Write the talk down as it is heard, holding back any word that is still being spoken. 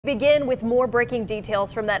Begin with more breaking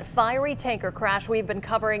details from that fiery tanker crash we've been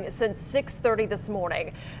covering since 6:30 this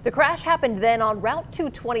morning. The crash happened then on Route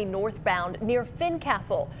 220 northbound near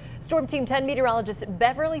Fincastle. Storm Team 10 meteorologist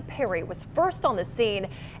Beverly Perry was first on the scene,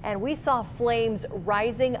 and we saw flames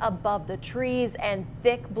rising above the trees and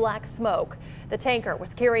thick black smoke. The tanker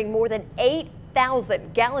was carrying more than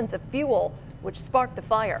 8,000 gallons of fuel, which sparked the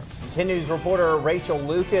fire. 10 News reporter Rachel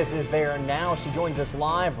Lucas is there now. She joins us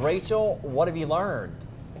live. Rachel, what have you learned?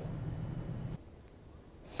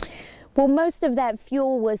 Well, most of that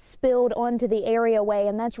fuel was spilled onto the areaway,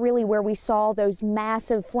 and that's really where we saw those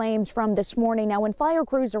massive flames from this morning. Now, when fire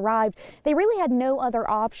crews arrived, they really had no other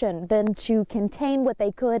option than to contain what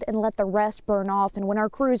they could and let the rest burn off. And when our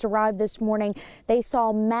crews arrived this morning, they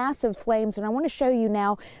saw massive flames. And I want to show you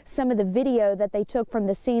now some of the video that they took from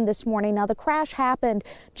the scene this morning. Now, the crash happened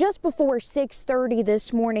just before 6:30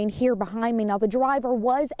 this morning here behind me. Now, the driver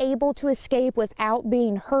was able to escape without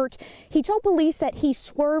being hurt. He told police that he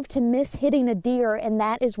swerved to miss hitting a deer, and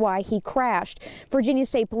that is why he crashed. Virginia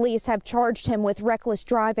State Police have charged him with reckless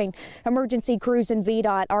driving. Emergency crews and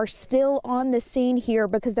VDOT are still on the scene here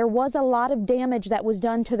because there was a lot of damage that was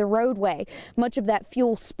done to the roadway. Much of that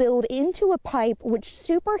fuel spilled into a pipe which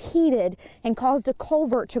superheated and caused a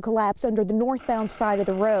culvert to collapse under the northbound side of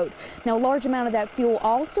the road. Now, a large amount of that fuel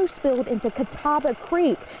also spilled into Catawba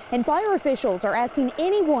Creek, and fire officials are asking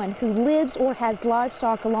anyone who lives or has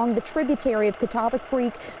livestock along the tributary of Catawba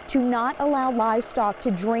Creek to not allow livestock to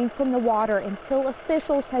drink from the water until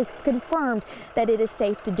officials have confirmed that it is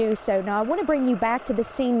safe to do so. Now, I want to bring you back to the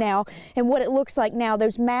scene now and what it looks like now.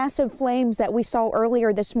 Those massive flames that we saw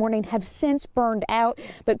earlier this morning have since burned out,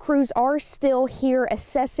 but crews are still here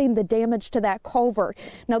assessing the damage to that culvert.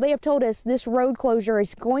 Now, they have told us this road closure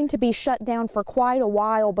is going to be shut down for quite a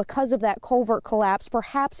while because of that culvert collapse,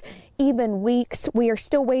 perhaps even weeks. We are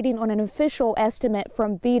still waiting on an official estimate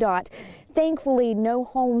from VDOT. Thankfully, no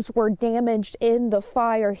homes were damaged in the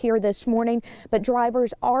fire here this morning, but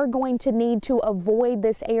drivers are going to need to avoid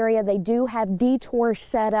this area. They do have detours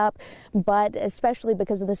set up, but especially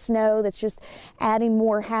because of the snow, that's just adding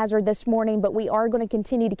more hazard this morning. But we are going to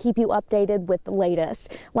continue to keep you updated with the latest.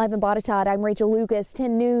 Live in Botetourt, I'm Rachel Lucas,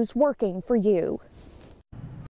 10 News, working for you.